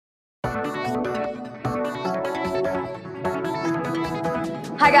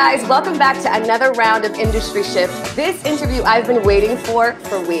Hi guys, welcome back to another round of Industry Shift. This interview I've been waiting for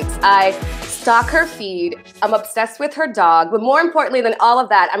weeks. I stalk her feed, I'm obsessed with her dog, but more importantly than all of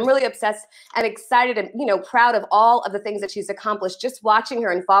that, I'm really obsessed and excited and proud of all of the things that she's accomplished just watching her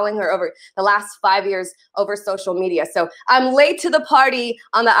and following her over the last 5 years over social media. So I'm late to the party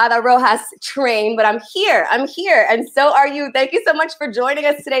on the Ada Rojas train, but I'm here, and so are you. Thank you so much for joining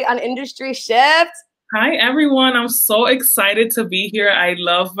us today on Industry Shift. Hi, everyone. I'm so excited to be here. I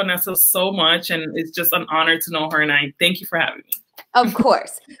love Vanessa so much, and it's just an honor to know her, and I thank you for having me. Of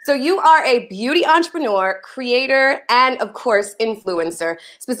course. So you are a beauty entrepreneur, creator, and of course, influencer,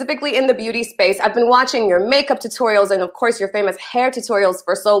 specifically in the beauty space. I've been watching your makeup tutorials and of course, your famous hair tutorials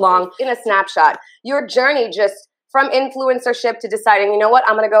for so long. In a snapshot, your journey just from influencership to deciding, you know what,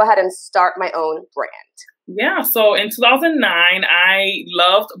 I'm going to go ahead and start my own brand. Yeah, so in 2009, I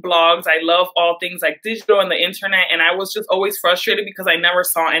loved blogs. I love all things like digital and the internet. And I was just always frustrated because I never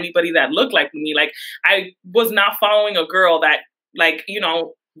saw anybody that looked like me. Like, I was not following a girl that,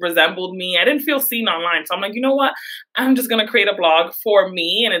 resembled me. I didn't feel seen online. So I'm like, you know what? I'm just going to create a blog for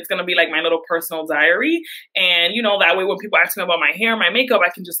me. And it's going to be like my little personal diary. And, that way when people ask me about my hair, my makeup, I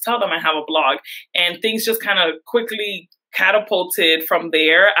can just tell them I have a blog. And things just kind of quickly catapulted from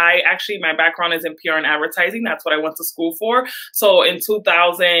there. My background is in PR and advertising. That's what I went to school for. So in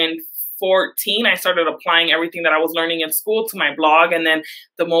 2014, I started applying everything that I was learning in school to my blog. And then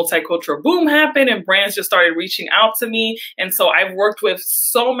the multicultural boom happened and brands just started reaching out to me. And so I've worked with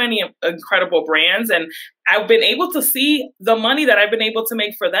so many incredible brands, and I've been able to see the money that I've been able to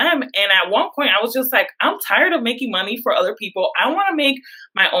make for them. And at one point I was just like, I'm tired of making money for other people. I want to make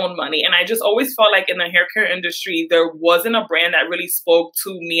my own money. And I just always felt like in the hair care industry, there wasn't a brand that really spoke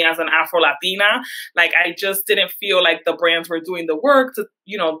to me as an Afro-Latina. Like, I just didn't feel like the brands were doing the work to,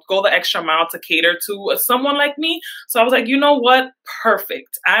 go the extra mile to cater to someone like me. So I was like, you know what?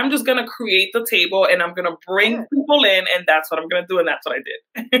 Perfect. I'm just going to create the table and I'm going to bring people in, and that's what I'm going to do. And that's what I did.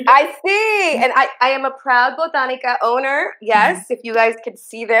 I see. And I am a proud Botanica owner. Yes. If you guys could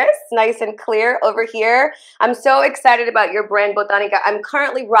see this nice and clear over here. I'm so excited about your brand Botanica. I'm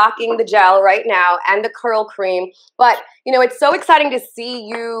currently rocking the gel right now and the curl cream, but it's so exciting to see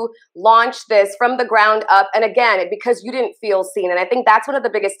you launch this from the ground up. And again, because you didn't feel seen. And I think that's one of the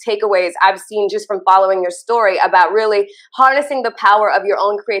biggest takeaways I've seen just from following your story about really harnessing the power of your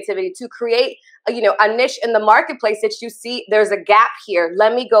own creativity to create a niche in the marketplace that you see there's a gap here.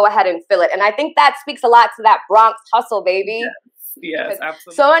 Let me go ahead and fill it. And I think that speaks a lot to that Bronx hustle, baby. Yes,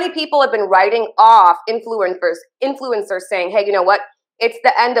 absolutely. So many people have been writing off influencers saying, hey, you know what? It's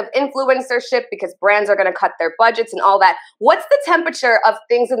the end of influencership because brands are going to cut their budgets and all that. What's the temperature of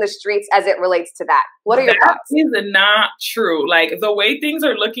things in the streets as it relates to that? What are your thoughts? That is not true. Like, the way things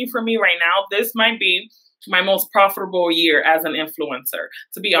are looking for me right now, this might be my most profitable year as an influencer,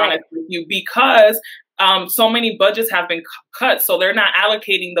 to be honest with you, because so many budgets have been cut. So they're not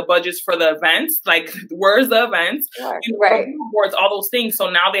allocating the budgets for the events. Like, where's the events? Boards, all those things.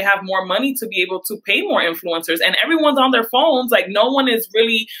 So now they have more money to be able to pay more influencers, and everyone's on their phones. Like, no one is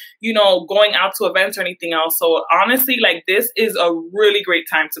really, going out to events or anything else. So honestly, like, this is a really great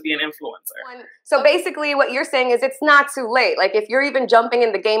time to be an influencer. So basically what you're saying is it's not too late. Like, if you're even jumping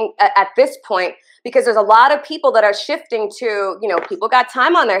in the game at this point, because there's a lot of people that are shifting to, people got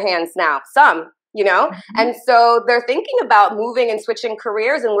time on their hands now, and so they're thinking about moving and switching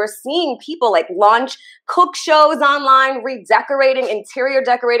careers. And we're seeing people like launch cook shows online, redecorating, interior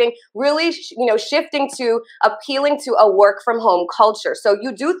decorating, really, shifting to appealing to a work from home culture. So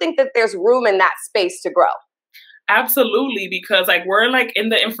you do think that there's room in that space to grow? Absolutely, because we're in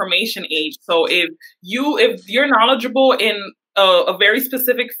the information age. So if you're knowledgeable in a very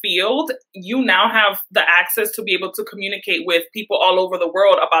specific field, you now have the access to be able to communicate with people all over the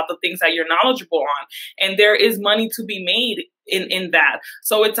world about the things that you're knowledgeable on. And there is money to be made in that.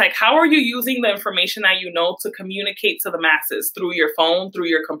 So it's like, how are you using the information that you know to communicate to the masses through your phone, through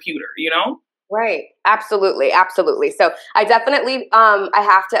your computer, Right. Absolutely. Absolutely. So I definitely, I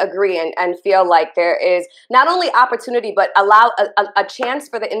have to agree and feel like there is not only opportunity, but allow a chance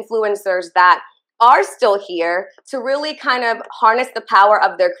for the influencers that are still here to really kind of harness the power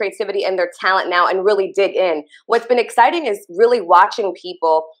of their creativity and their talent now and really dig in. What's been exciting is really watching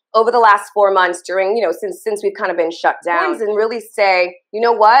people over the last 4 months during, since we've kind of been shut down, and really say, you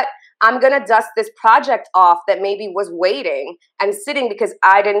know what? I'm going to dust this project off that maybe was waiting and sitting because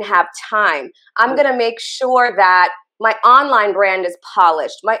I didn't have time. I'm going to make sure that my online brand is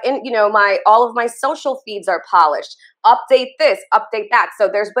polished. All of my social feeds are polished. Update this, update that. So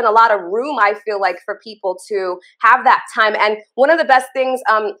there's been a lot of room, I feel like, for people to have that time. And one of the best things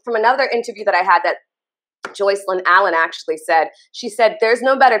from another interview that I had that Joycelyn Allen actually said, she said, there's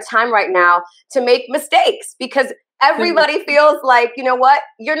no better time right now to make mistakes because everybody feels like, you know what,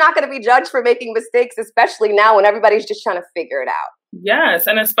 you're not going to be judged for making mistakes, especially now when everybody's just trying to figure it out. Yes.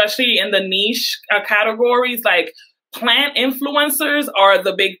 And especially in the niche categories, like plant influencers are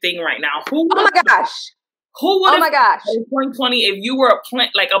the big thing right now. Oh my gosh. Who would oh my gosh. in 2020 if you were a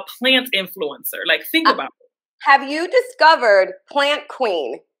plant influencer? Like, think about it. Have you discovered Plant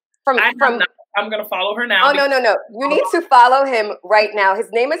Queen? I'm going to follow her now. Oh, no. You need to follow him right now. His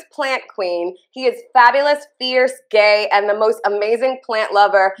name is Plant Queen. He is fabulous, fierce, gay, and the most amazing plant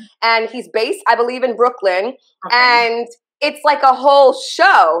lover. And he's based, I believe, in Brooklyn. Okay. And it's like a whole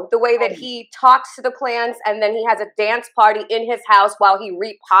show, the way that he talks to the plants, and then he has a dance party in his house while he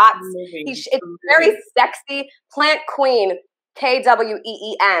repots. It's very sexy. Plant Queen. Kween.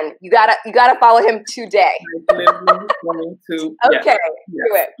 You gotta follow him today. Okay, do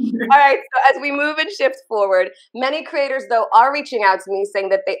it. All right. So as we move and shift forward, many creators though are reaching out to me saying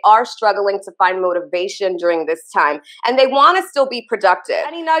that they are struggling to find motivation during this time, and they want to still be productive.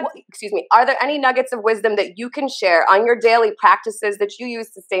 Are there any nuggets of wisdom that you can share on your daily practices that you use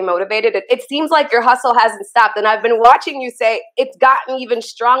to stay motivated? It seems like your hustle hasn't stopped, and I've been watching you say it's gotten even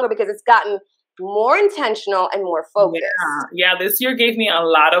stronger because it's gotten more intentional and more focused. Yeah, this year gave me a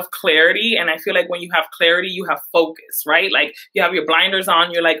lot of clarity. And I feel like when you have clarity, you have focus, right? Like you have your blinders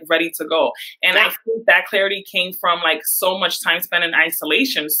on, you're like ready to go. And I think that clarity came from like so much time spent in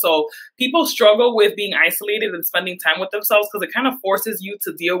isolation. So people struggle with being isolated and spending time with themselves because it kind of forces you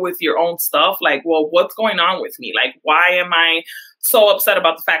to deal with your own stuff. Like, well, what's going on with me? Like, why am I so upset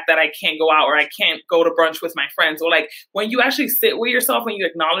about the fact that I can't go out or I can't go to brunch with my friends? Or like when you actually sit with yourself and you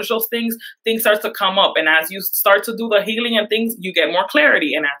acknowledge those things start to come up. And as you start to do the healing and things, you get more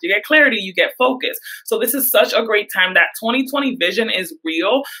clarity. And after you get clarity, you get focus. So this is such a great time. That 2020 vision is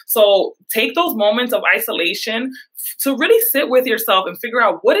real. So take those moments of isolation to really sit with yourself and figure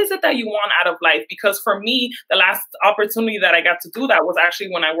out what is it that you want out of life. Because for me, the last opportunity that I got to do that was actually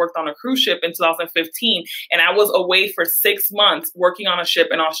when I worked on a cruise ship in 2015. And I was away for 6 months working on a ship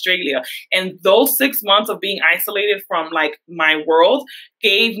in Australia. And those 6 months of being isolated from like my world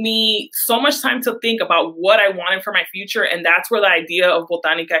gave me so much time to think about what I wanted for my future. And that's where the idea of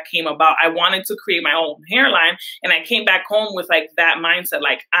Botanica came about. I wanted to create my own hairline. And I came back home with like that mindset,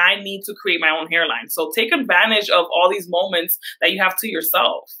 like I need to create my own hairline. So take advantage of all these moments that you have to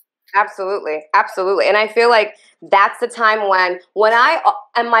yourself. Absolutely. Absolutely. And I feel like that's the time when I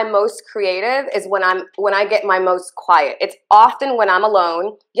am my most creative is when I get my most quiet. It's often when I'm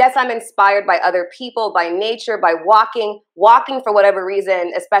alone. Yes, I'm inspired by other people, by nature, by walking for whatever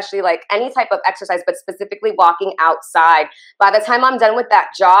reason, especially like any type of exercise, but specifically walking outside. By the time I'm done with that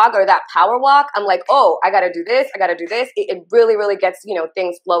jog or that power walk, I'm like, oh, I got to do this. I got to do this. It really, really gets,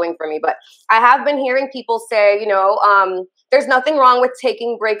 things flowing for me. But I have been hearing people say, there's nothing wrong with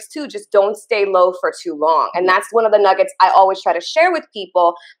taking breaks too. Just don't stay low for too long. And that's one of the nuggets I always try to share with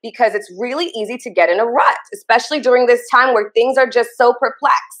people because it's really easy to get in a rut, especially during this time where things are just so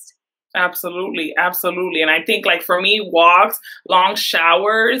perplexed. Absolutely. Absolutely. And I think like for me, walks, long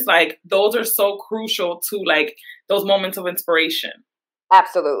showers, like those are so crucial to like those moments of inspiration.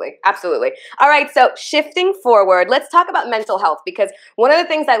 Absolutely. Absolutely. All right. So shifting forward, let's talk about mental health, because one of the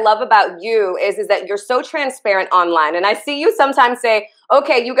things I love about you is that you're so transparent online. And I see you sometimes say,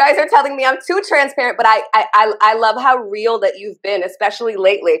 okay, you guys are telling me I'm too transparent, but I love how real that you've been, especially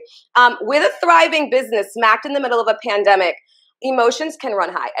lately. With a thriving business smacked in the middle of a pandemic, emotions can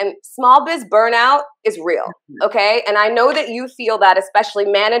run high, and small biz burnout is real. Okay. And I know that you feel that, especially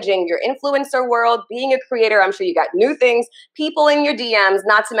managing your influencer world, being a creator. I'm sure you got new things, people in your DMs,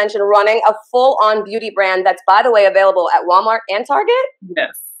 not to mention running a full on beauty brand that's, by the way, available at Walmart and Target.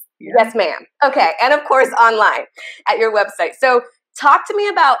 Yes. Yeah. Yes, ma'am. Okay. And of course, online at your website. So talk to me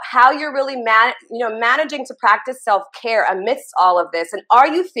about how you're really managing to practice self-care amidst all of this. And are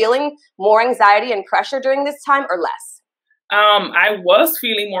you feeling more anxiety and pressure during this time or less? I was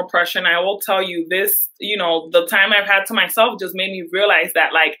feeling more pressure, and I will tell you this, the time I've had to myself just made me realize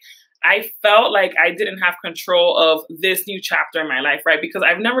that like I felt like I didn't have control of this new chapter in my life, right? Because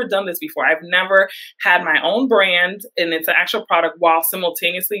I've never done this before. I've never had my own brand and it's an actual product while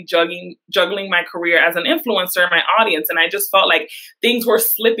simultaneously juggling my career as an influencer in my audience. And I just felt like things were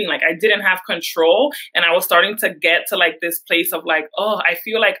slipping, like I didn't have control. And I was starting to get to like this place of like, oh, I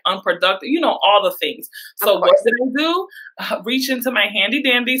feel like unproductive, all the things. So what did I do? Reach into my handy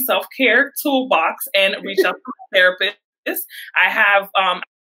dandy self-care toolbox and reach out to my therapist. I have,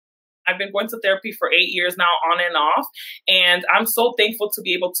 I've been going to therapy for 8 years now, on and off. And I'm so thankful to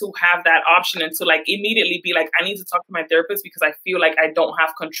be able to have that option and to like immediately be like, I need to talk to my therapist because I feel like I don't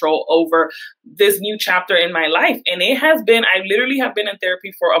have control over this new chapter in my life. And it has been, I literally have been in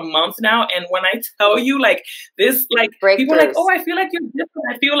therapy for a month now. And when I tell you like this, like people are like, oh, I feel like you're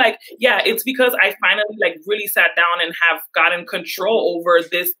different. I feel like, yeah, it's because I finally like really sat down and have gotten control over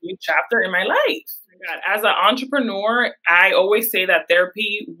this new chapter in my life. As an entrepreneur, I always say that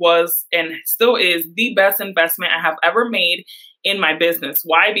therapy was and still is the best investment I have ever made in my business.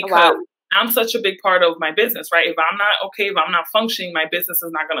 Why? Because I'm such a big part of my business, right? If I'm not okay, if I'm not functioning, my business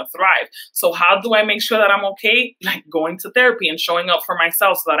is not going to thrive. So how do I make sure that I'm okay? Like going to therapy and showing up for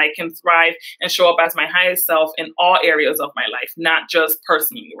myself so that I can thrive and show up as my highest self in all areas of my life, not just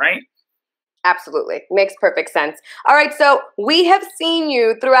personally, right? Absolutely. Makes perfect sense. All right. So we have seen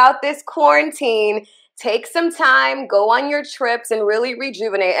you throughout this quarantine take some time, go on your trips and really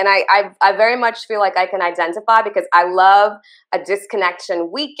rejuvenate. And I very much feel like I can identify because I love a disconnection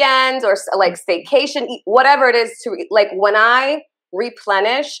weekend or like staycation, whatever it is to like when I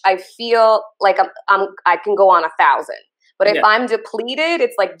replenish, I feel like I can go on 1,000. But if I'm depleted,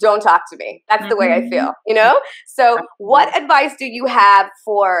 it's like, don't talk to me. That's the way I feel, you know? So what advice do you have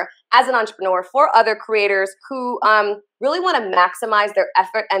for, as an entrepreneur, for other creators who really want to maximize their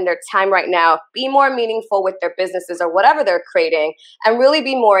effort and their time right now, be more meaningful with their businesses or whatever they're creating, and really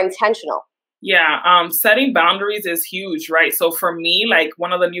be more intentional? Yeah, setting boundaries is huge, right? So for me, like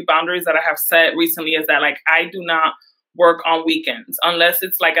one of the new boundaries that I have set recently is that like I do not work on weekends unless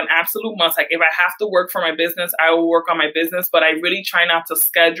it's like an absolute must. Like if I have to work for my business, I will work on my business, but I really try not to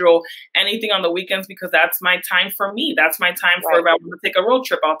schedule anything on the weekends because that's my time for me. That's my time for if I want to take a road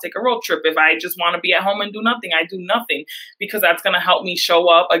trip, I'll take a road trip. If I just want to be at home and do nothing, I do nothing because that's going to help me show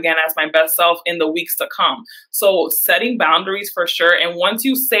up again as my best self in the weeks to come. So setting boundaries for sure. And once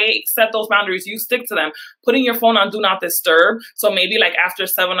you set those boundaries, you stick to them. Putting your phone on do not disturb. So maybe like after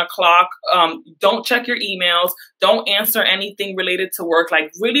 7 o'clock, don't check your emails. Don't answer anything related to work.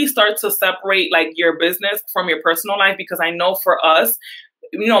 Like really start to separate like your business from your personal life, because I know for us,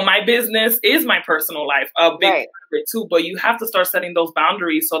 you know, my business is my personal life, a big part of it too, but you have to start setting those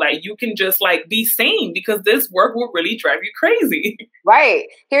boundaries so that you can just like be sane, because this work will really drive you crazy. Right.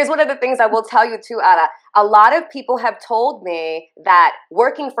 Here's one of the things I will tell you too, Ada. A lot of people have told me that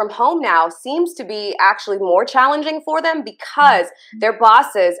working from home now seems to be actually more challenging for them because their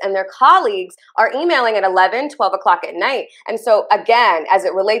bosses and their colleagues are emailing at 11, 12 o'clock at night. And so again, as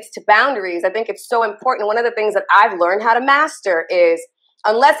it relates to boundaries, I think it's so important. One of the things that I've learned how to master is,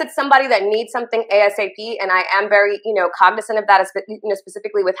 unless it's somebody that needs something ASAP, and I am very, cognizant of that,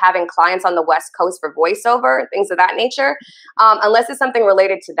 specifically with having clients on the West Coast for voiceover and things of that nature. Unless it's something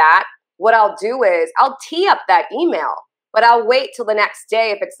related to that, what I'll do is I'll tee up that email, but I'll wait till the next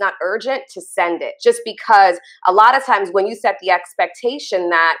day if it's not urgent to send it. Just because a lot of times when you set the expectation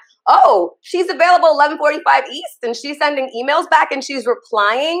that, oh, she's available 11:45 East and she's sending emails back and she's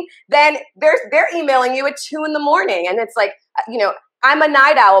replying, then they're emailing you at 2 in the morning. And it's like, I'm a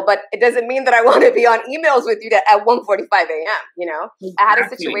night owl, but it doesn't mean that I want to be on emails with you at 1:45 a.m. I had a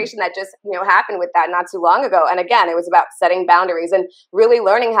situation that just, happened with that not too long ago. And again, it was about setting boundaries and really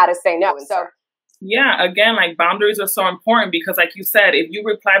learning how to say no. So yeah, again, like boundaries are so important because like you said, if you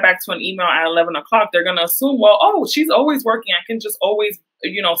reply back to an email at 11 o'clock, they're going to assume, well, oh, she's always working. I can just always,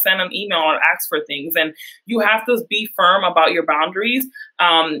 send an email or ask for things. And you have to be firm about your boundaries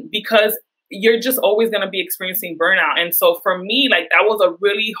because you're just always going to be experiencing burnout. And so for me, like that was a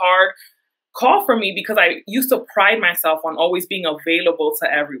really hard call for me because I used to pride myself on always being available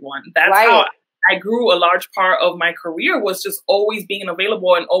to everyone. That's how I grew. A large part of my career was just always being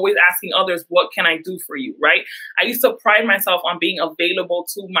available and always asking others, what can I do for you? Right. I used to pride myself on being available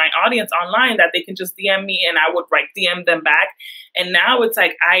to my audience online, that they can just DM me and I would DM them back. And now it's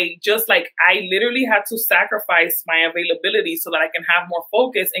like, I literally had to sacrifice my availability so that I can have more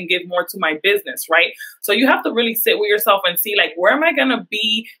focus and give more to my business. Right. So you have to really sit with yourself and see, like, where am I going to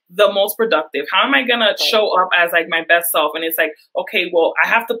be the most productive? How am I going to show up as like my best self? And it's like, okay, well, I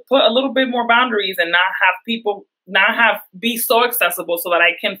have to put a little bit more boundaries and be so accessible so that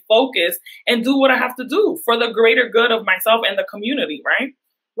I can focus and do what I have to do for the greater good of myself and the community. Right.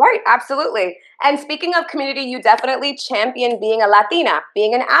 Right. Absolutely. And speaking of community, you definitely champion being a Latina,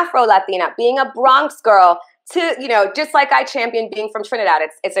 being an Afro Latina, being a Bronx girl. to, you know, just like I champion being from Trinidad,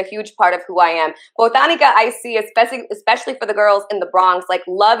 it's a huge part of who I am. Botanica, I see, especially for the girls in the Bronx, like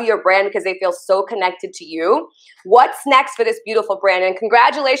love your brand because they feel so connected to you. What's next for this beautiful brand? And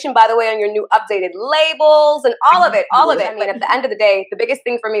congratulations, by the way, on your new updated labels and all of it, all of it. I mean, at the end of the day, the biggest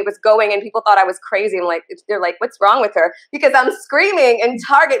thing for me was going and people thought I was crazy. I'm like, they're like, what's wrong with her? Because I'm screaming in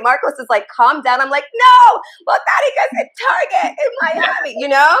Target. Marcos is like, calm down. I'm like, no, Botanica's at Target in Miami, you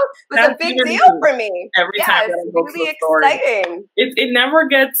know? It was a big deal for me. Every time. It's really exciting. It never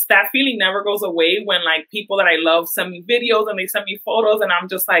gets, that feeling never goes away when like people that I love send me videos and they send me photos and I'm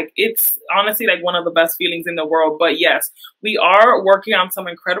just like, it's honestly like one of the best feelings in the world. But yes, we are working on some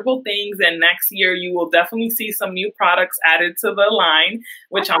incredible things, and next year you will definitely see some new products added to the line,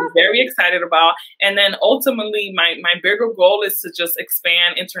 which I'm very excited about. And then ultimately my bigger goal is to just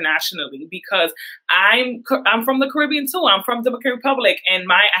expand internationally, because I'm from the Caribbean too. I'm from Dominican Republic, and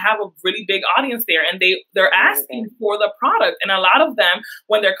I have a really big audience there, and they're asking for the product. And a lot of them,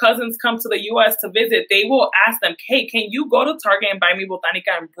 when their cousins come to the US to visit, they will ask them, hey, can you go to Target and buy me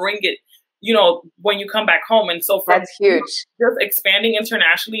Botanica and bring it, you know, when you come back home? And so that's huge. Just expanding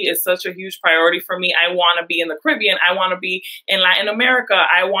internationally is such a huge priority for me. I want to be in the Caribbean. I want to be in Latin America.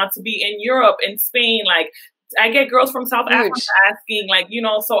 I want to be in Europe, in Spain. Like, I get girls from South Africa asking, like, you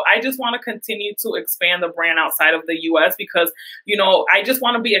know, so I just want to continue to expand the brand outside of the US because, you know, I just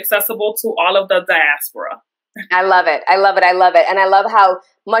want to be accessible to all of the diaspora. I love it. I love it. I love it. And I love how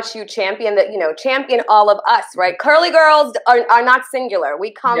much you champion that, you know, champion all of us, right? Curly girls are not singular.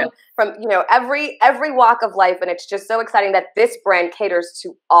 We come from, you know, every walk of life. And it's just so exciting that this brand caters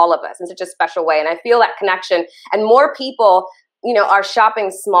to all of us in such a special way. And I feel that connection, and more people, you know, are shopping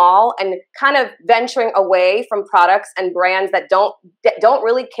small and kind of venturing away from products and brands that don't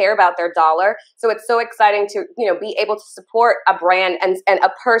really care about their dollar. So it's so exciting to, you know, be able to support a brand and a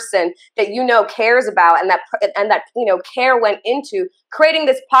person that, you know, cares about, and that, you know, care went into creating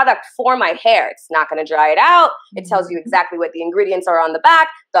this product for my hair. It's not going to dry it out. It tells you exactly what the ingredients are on the back,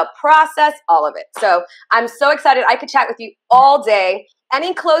 the process, all of it. So I'm so excited. I could chat with you all day.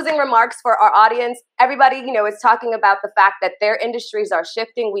 Any closing remarks for our audience? Everybody, you know, is talking about the fact that their industries are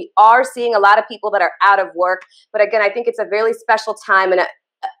shifting. We are seeing a lot of people that are out of work. But again, I think it's a really special time and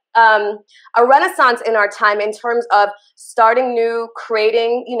a renaissance in our time in terms of starting new,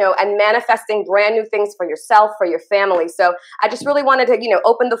 creating, you know, and manifesting brand new things for yourself, for your family. So I just really wanted to, you know,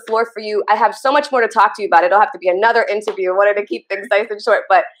 open the floor for you. I have so much more to talk to you about. It'll have to be another interview. I wanted to keep things nice and short.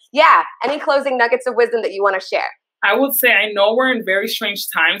 But yeah, any closing nuggets of wisdom that you want to share? I would say I know we're in very strange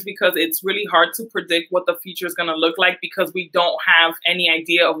times because it's really hard to predict what the future is going to look like because we don't have any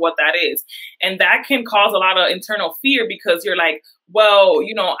idea of what that is. And that can cause a lot of internal fear because you're like, well,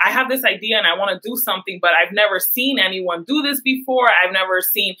 you know, I have this idea and I want to do something, but I've never seen anyone do this before. I've never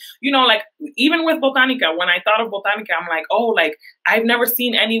seen, you know, like even with Botanica, when I thought of Botanica, I'm like, oh, like I've never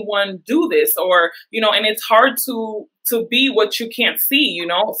seen anyone do this, or, you know, and it's hard to be what you can't see, you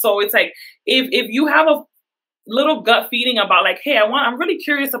know? So it's like, if you have a little gut feeling about like, hey, I'm really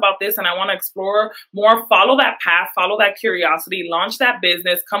curious about this and I want to explore more, follow that path, follow that curiosity, launch that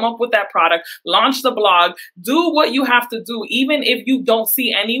business, come up with that product, launch the blog, do what you have to do, even if you don't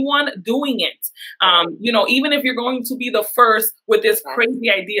see anyone doing it. You know, even if you're going to be the first with this crazy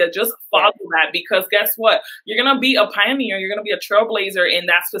idea, just follow that, because guess what? You're going to be a pioneer. You're going to be a trailblazer in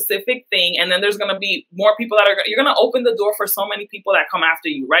that specific thing. And then there's going to be more people you're going to open the door for so many people that come after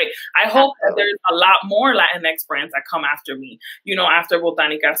you, right? I hope that there's a lot more Latinx brands that come after me, you know, after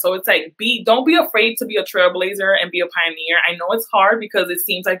Botanica. So it's like, don't be afraid to be a trailblazer and be a pioneer. I know it's hard because it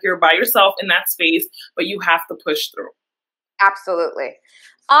seems like you're by yourself in that space, but you have to push through. Absolutely.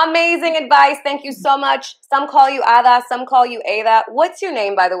 Amazing advice. Thank you so much. Some call you Ada, some call you Ada. What's your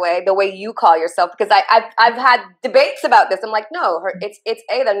name, by the way you call yourself? Because I've had debates about this. I'm like, no, it's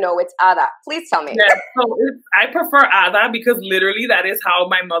Ada. No, it's Ada. Please tell me. Yeah, so I prefer Ada because literally that is how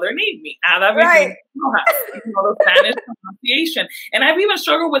my mother named me. Ada, right? You know, the Spanish pronunciation. And I've even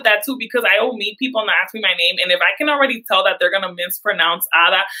struggled with that too because I will meet people and ask me my name, and if I can already tell that they're gonna mispronounce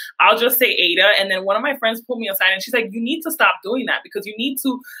Ada, I'll just say Ada. And then one of my friends pulled me aside and she's like, you need to stop doing that because you need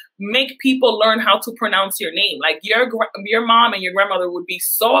to make people learn how to pronounce your name. Like your mom and your grandmother would be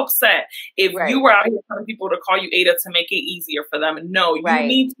so upset if you were out here telling people to call you Ada to make it easier for them. No, you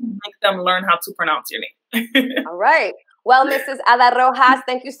need to make them learn how to pronounce your name. All right. Well, Mrs. Ada Rojas,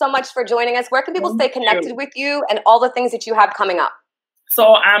 thank you so much for joining us. Where can people stay connected with you and all the things that you have coming up?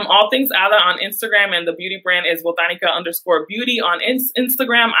 So I'm all things Ada on Instagram, and the beauty brand is Botanica_beauty on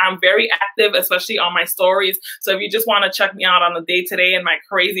Instagram. I'm very active, especially on my stories. So if you just want to check me out on the day-to-day in my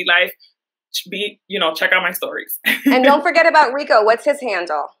crazy life, check out my stories. And don't forget about Rico. What's his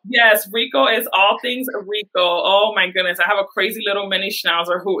handle? Yes, Rico is all things Rico. Oh my goodness. I have a crazy little mini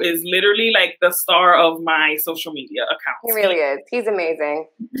schnauzer who is literally like the star of my social media account. He really is. He's amazing.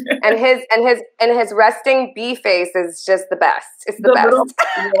 and his resting bee face is just the best. It's the best.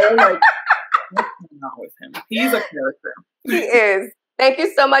 With him. He's a character. He is. Thank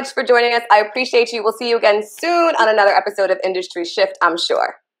you so much for joining us. I appreciate you. We'll see you again soon on another episode of Industry Shift, I'm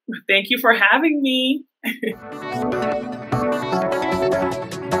sure. Thank you for having me.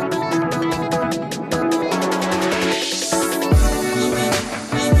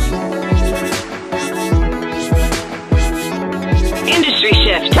 Industry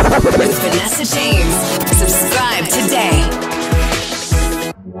Shift with Vanessa James.